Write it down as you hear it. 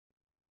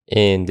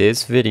In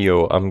this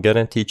video, I'm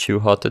gonna teach you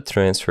how to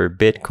transfer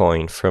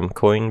Bitcoin from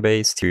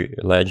Coinbase to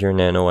Ledger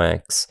Nano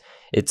X.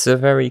 It's a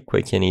very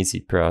quick and easy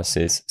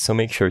process, so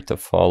make sure to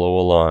follow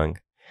along.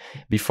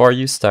 Before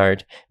you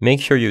start,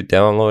 make sure you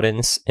download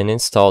and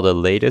install the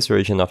latest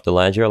version of the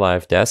Ledger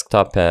Live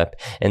desktop app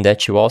and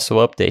that you also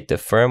update the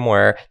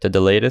firmware to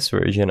the latest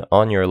version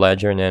on your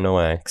Ledger Nano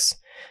X.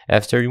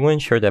 After you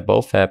ensure that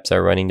both apps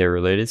are running their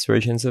latest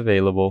versions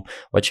available,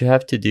 what you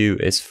have to do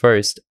is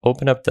first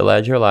open up the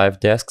Ledger Live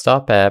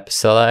desktop app,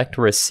 select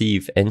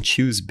Receive, and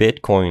choose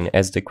Bitcoin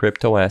as the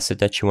crypto asset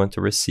that you want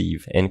to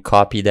receive, and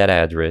copy that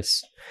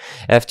address.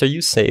 After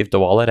you save the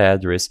wallet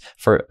address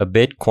for a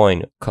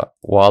Bitcoin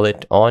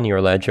wallet on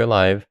your Ledger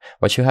Live,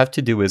 what you have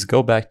to do is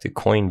go back to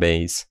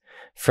Coinbase.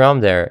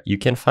 From there, you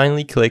can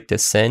finally click the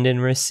Send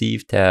and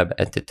Receive tab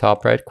at the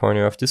top right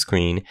corner of the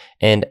screen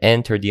and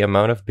enter the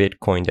amount of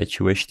Bitcoin that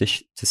you wish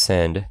to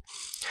send.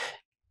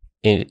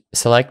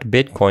 Select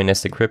Bitcoin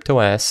as the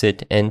crypto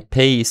asset and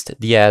paste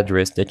the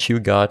address that you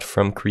got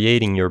from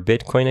creating your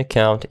Bitcoin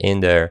account in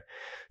there.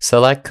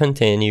 Select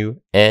Continue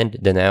and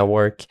the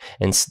network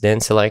and then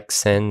select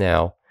Send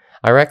Now.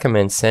 I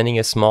recommend sending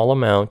a small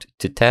amount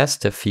to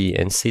test the fee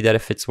and see that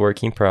if it's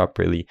working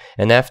properly,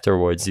 and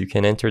afterwards you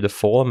can enter the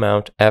full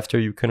amount after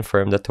you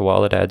confirm that the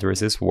wallet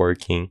address is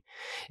working.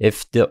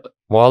 If the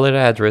wallet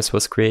address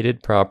was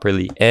created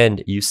properly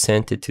and you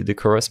sent it to the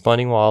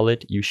corresponding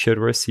wallet, you should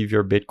receive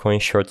your Bitcoin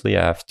shortly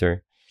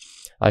after.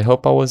 I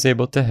hope I was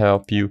able to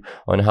help you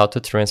on how to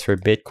transfer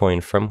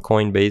Bitcoin from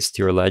Coinbase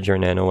to your Ledger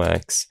Nano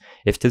X.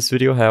 If this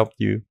video helped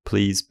you,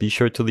 please be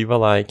sure to leave a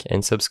like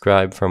and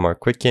subscribe for more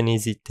quick and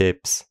easy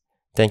tips.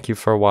 Thank you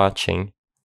for watching.